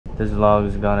This vlog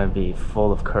is gonna be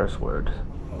full of curse words.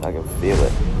 I can feel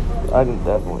it. I can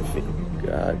definitely feel it.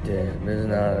 God damn, this is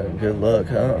not a good look,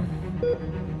 huh?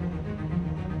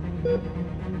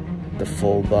 The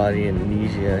full body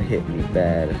amnesia hit me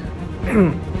bad.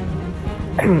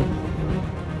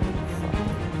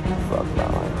 Fuck my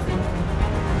life.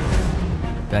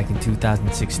 Back in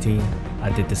 2016, I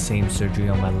did the same surgery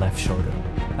on my left shoulder.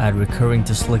 I had recurring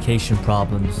dislocation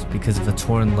problems because of a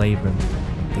torn labrum.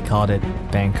 They called it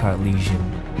Bankart lesion.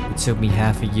 It took me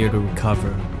half a year to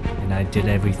recover, and I did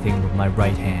everything with my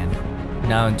right hand.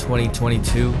 Now in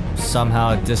 2022, somehow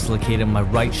I dislocated my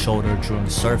right shoulder during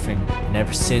surfing, and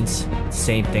ever since,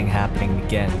 same thing happening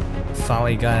again.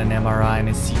 Finally got an MRI and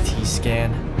a CT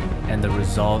scan, and the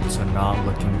results are not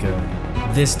looking good.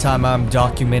 This time I'm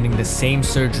documenting the same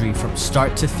surgery from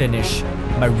start to finish,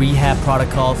 my rehab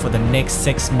protocol for the next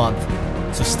 6 months,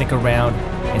 so stick around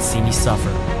and see me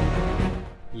suffer.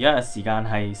 而家嘅時間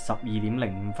係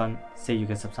12:05 ，4月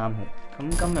13號。咁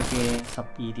今日嘅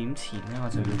12點前咧，我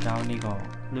就要交呢個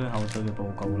攣口水嘅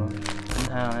報告咯。咁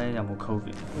睇下咧有冇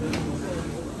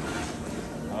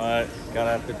Covid。Alright,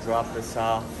 gonna have to drop this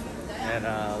off, and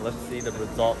let's see the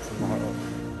result tomorrow.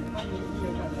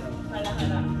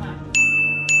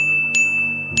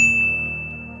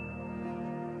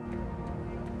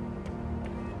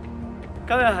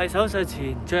 今日係手術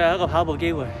前最後一個跑步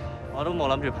機會。 我都冇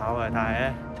諗住跑嘅，但係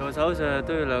咧做手術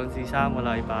都要2至3個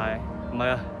禮拜，唔係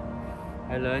啊，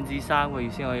係2至3個月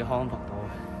先可以康復到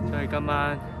嘅。所以今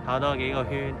晚跑多幾個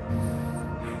圈，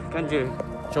跟住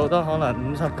做多可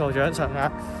能50個掌上壓，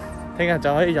聽日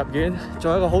就可以入院，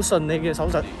做一個好順利嘅手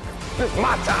術。This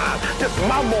my time, this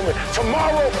my moment.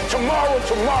 Tomorrow, tomorrow,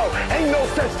 tomorrow. Ain't no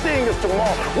such thing as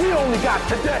tomorrow. We only got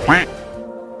today.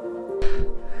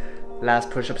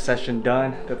 Last push-up session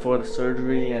done before the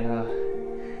surgery, and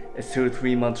it's 2 to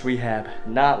 3 months rehab.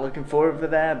 Not looking forward for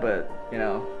that, but you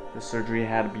know, the surgery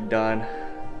had to be done.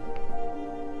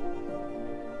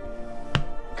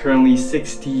 Currently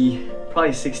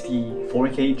probably 64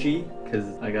 kg, because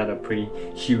I got a pretty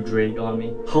huge rig on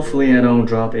me. Hopefully I don't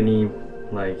drop any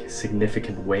like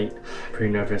significant weight.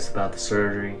 Pretty nervous about the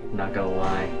surgery, not gonna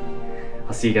lie.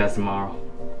 I'll see you guys tomorrow.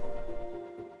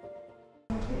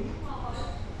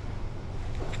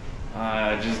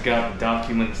 I just got the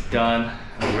documents done.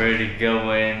 I'm ready to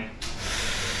go in.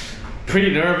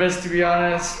 Pretty nervous to be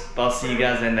honest, but I'll see you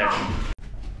guys in there.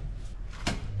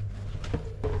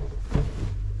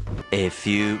 A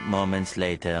few moments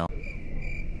later.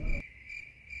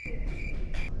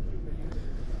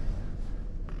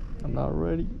 I'm not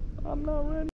ready. I'm not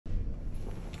ready.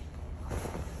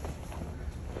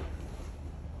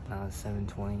 Now it's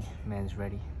 7:20. Man's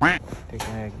ready.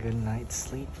 Taking a good night's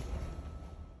sleep.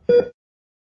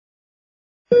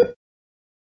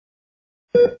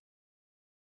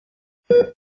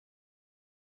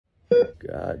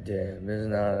 God damn, this is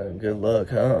not a good look,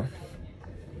 huh?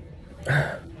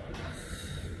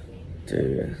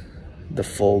 Dude, the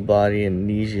full body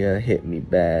amnesia hit me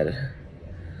bad.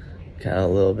 Kinda a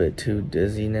little bit too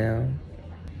dizzy now.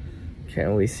 Can't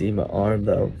really see my arm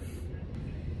though.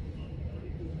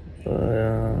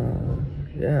 But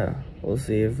yeah, we'll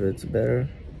see if it's better.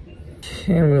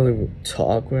 Can't really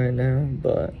talk right now,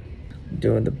 but I'm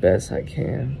doing the best I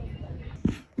can.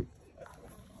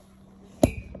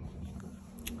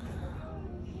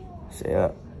 死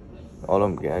啦！我都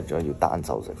唔記得咗要單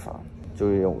手食飯，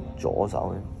仲要用左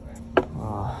手嘅，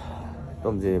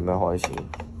都唔知點樣開始。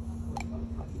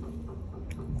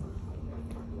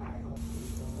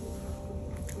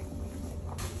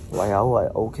胃口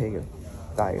係 OK 嘅，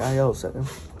但係而家一路食咧，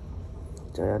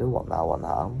就有啲暈下暈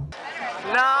下。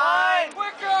9,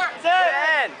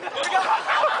 10.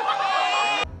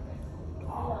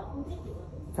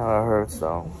 Kinda hurts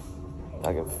though.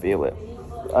 I can feel it.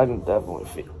 I can definitely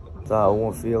feel it. I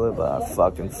won't feel it, but I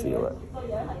fucking feel it.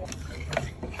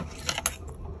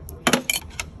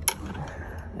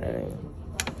 Hey,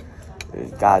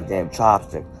 these goddamn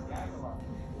chopsticks.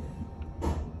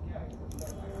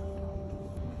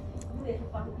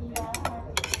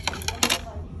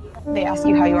 They ask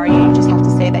you how you are, you just have to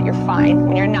say that you're fine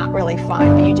when you're not really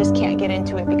fine, but you just can't get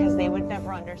into it because they would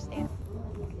never understand.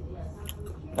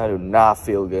 I do not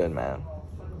feel good, man.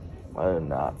 I do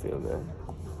not feel good.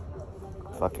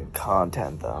 Fucking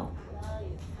content though.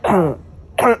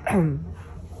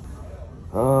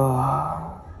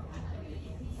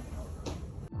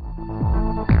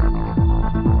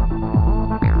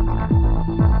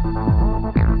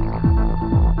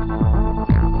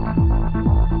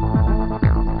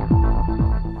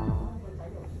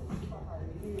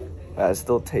 I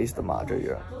still taste the matcha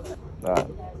here. Alright.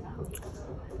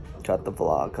 Cut the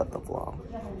vlog, cut the vlog.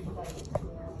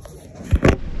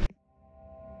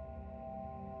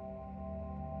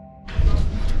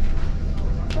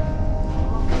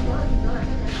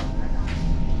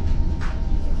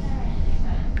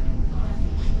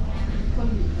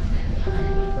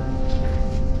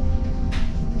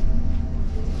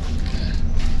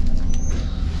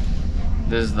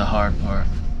 This is the hard part.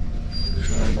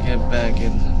 Try to get back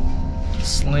in the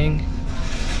sling.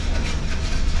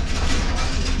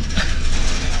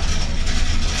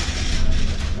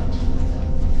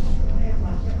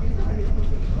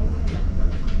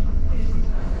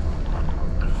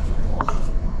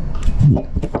 Look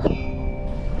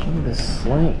at this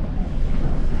sling.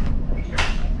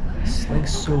 This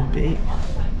sling's so big.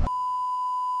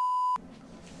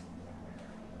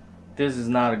 This is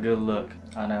not a good look,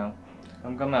 I know.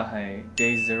 咁今日係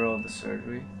day 0 of the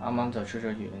surgery，啱啱就出咗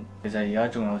院。其實而家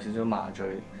仲有少少麻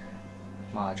醉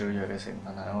藥嘅成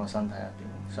分喺我身體入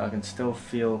邊 ，so I can still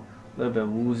feel a little bit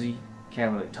woozy.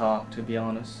 Can't really talk, to be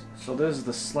honest. So this is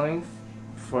the sling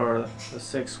for the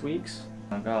 6 weeks.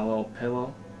 I got a little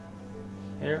pillow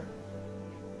here.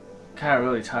 Kind of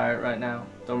really tired right now.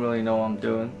 Don't really know what I'm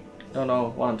doing. Don't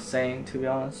know what I'm saying, to be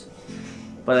honest.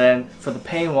 But then for the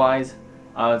pain wise,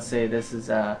 I would say this is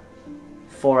a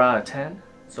 4 out of 10.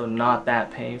 So not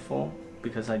that painful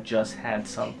because I just had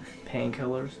some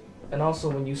painkillers. And also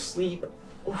when you sleep,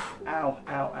 oof, ow,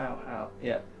 ow, ow, ow.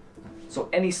 Yeah. So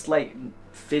any slight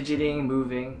fidgeting,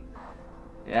 moving,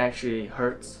 it actually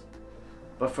hurts.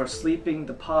 But for sleeping,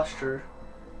 the posture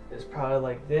is probably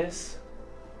like this,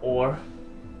 or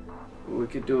we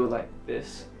could do it like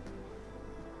this.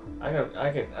 I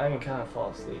can kind of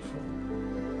fall asleep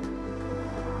from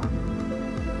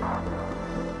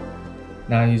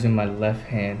now using my left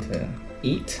hand to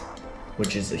eat,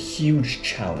 which is a huge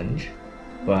challenge,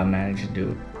 but I managed to do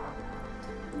it.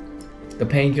 The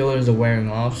painkillers are wearing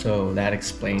off, so that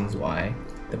explains why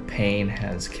the pain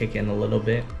has kicked in a little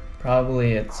bit.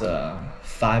 Probably it's a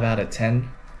 5 out of 10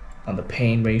 on the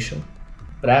pain ratio.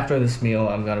 But after this meal,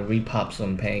 I'm gonna repop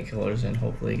some painkillers and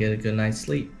hopefully get a good night's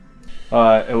sleep.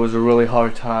 It was a really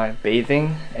hard time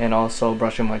bathing and also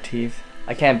brushing my teeth.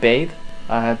 I can't bathe.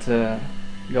 I had to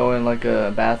go in like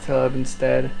a bathtub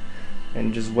instead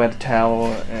and just wet a towel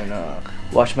and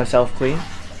wash myself clean.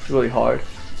 It's really hard.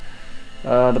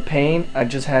 The pain, I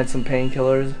just had some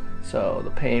painkillers, so the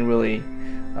pain really,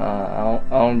 I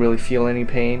don't really feel any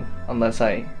pain unless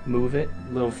I move it.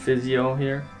 Little physio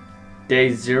here.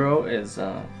 Day 0 is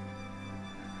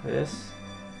this,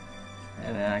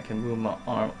 and then I can move my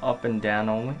arm up and down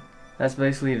only. That's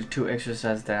basically the 2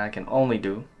 exercises that I can only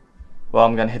do. Well,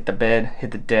 I'm gonna hit the bed,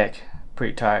 hit the deck.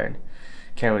 Pretty tired,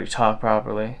 can't really talk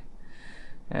properly,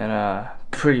 and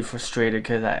pretty frustrated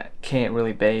because I can't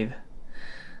really bathe.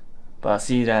 But I'll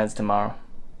see you guys tomorrow.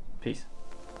 Peace.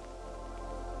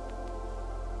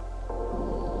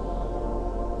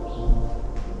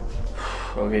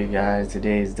 Okay guys,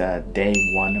 today is the day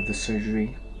 1 of the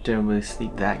surgery. Didn't really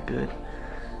sleep that good,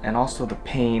 and also the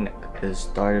pain has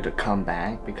started to come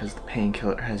back because the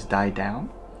painkiller has died down.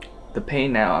 The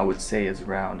pain now I would say is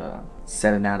around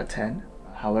 7 out of 10.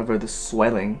 However, the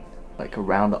swelling like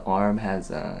around the arm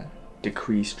has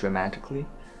decreased dramatically.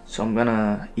 So I'm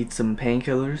gonna eat some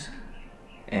painkillers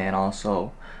and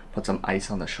also put some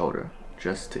ice on the shoulder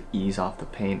just to ease off the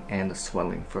pain and the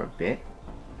swelling for a bit.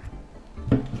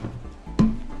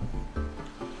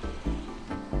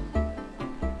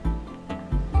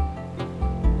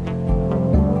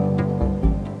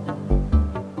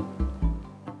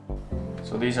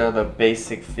 So these are the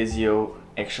basic physio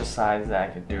exercises that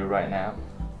I could do right now.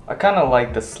 I kind of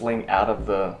like the sling out of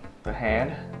the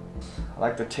hand. I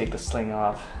like to take the sling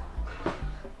off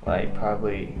like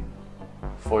probably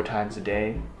 4 times a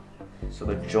day so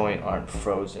the joint aren't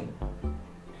frozen.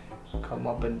 Come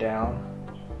up and down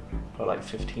for like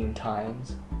 15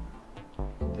 times.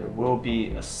 There will be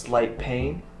a slight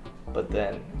pain, but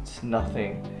then it's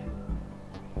nothing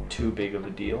too big of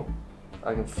a deal.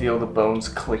 I can feel the bones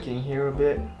clicking here a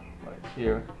bit, like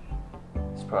here.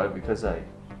 It's probably because I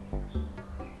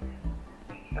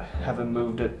haven't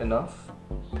moved it enough.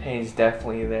 Pain's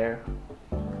definitely there,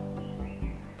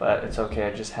 but it's okay,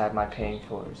 I just had my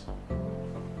painkillers.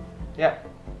 Yeah,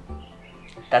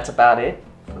 that's about it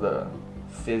for the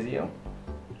physio.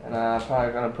 And I'm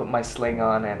probably gonna put my sling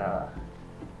on and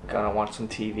gonna watch some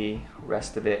TV,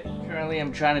 rest a bit. Currently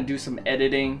I'm trying to do some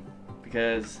editing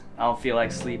because I don't feel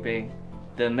like sleeping.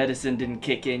 The medicine didn't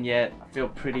kick in yet. I feel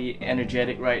pretty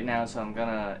energetic right now, so I'm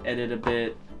gonna edit a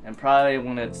bit. And probably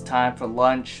when it's time for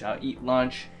lunch, I'll eat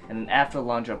lunch. And then after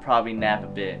lunch, I'll probably nap a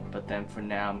bit. But then for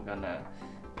now, I'm gonna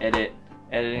edit.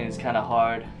 Editing is kind of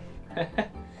hard. I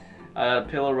got a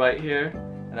pillow right here,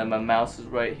 and then my mouse is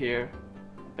right here.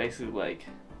 Basically like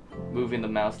moving the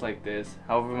mouse like this.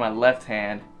 However, my left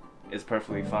hand is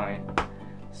perfectly fine.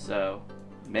 So,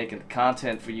 making the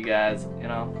content for you guys, you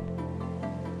know.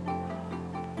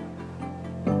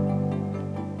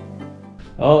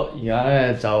 好，而家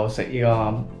咧就食呢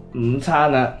個午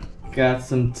餐啦。Got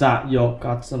some 雜肉,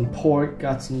 got some pork,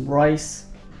 got some rice.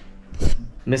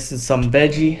 Missing some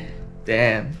veggie.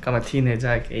 Damn, 今日天氣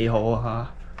真係幾好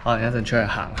啊嚇，可能一陣出去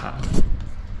行下。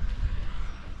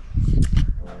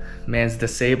Man's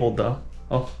disabled though.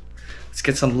 Oh, let's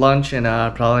get some lunch and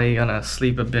probably gonna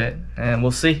sleep a bit and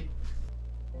we'll see.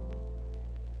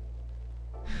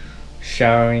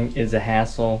 Showering is a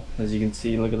hassle, as you can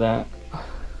see. Look at that.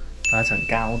 打一層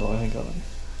膠袋喺度。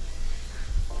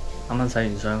啱啱洗完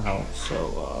傷口 ，so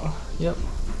yep,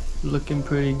 looking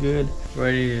pretty good.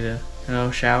 Ready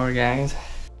to shower, guys.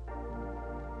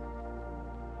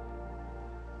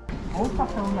 好濕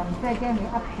到人，即係驚你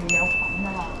噏住有菌啊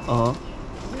嘛。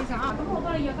你想啊，咁我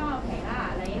幫你約翻個期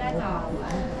啦，你咧就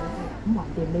咁橫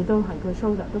掂，你都係個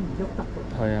shoulder 都唔喐得㗎。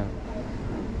係啊。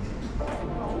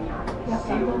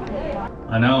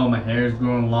I know my hair is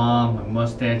growing long, my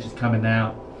mustache is coming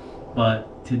out, but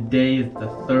today is the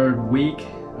 3rd week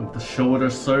of the shoulder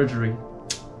surgery,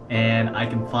 and I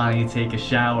can finally take a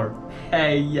shower.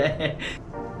 Hey, yeah!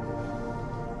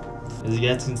 As you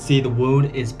guys can see, the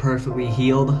wound is perfectly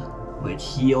healed, like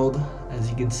healed, as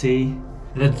you can see.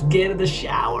 Let's get in the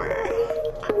shower.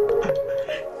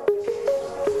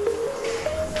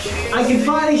 I can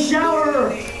finally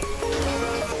shower!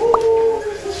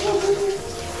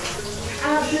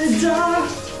 Out the door,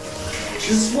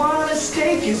 just wanna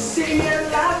stay, 'cause seeing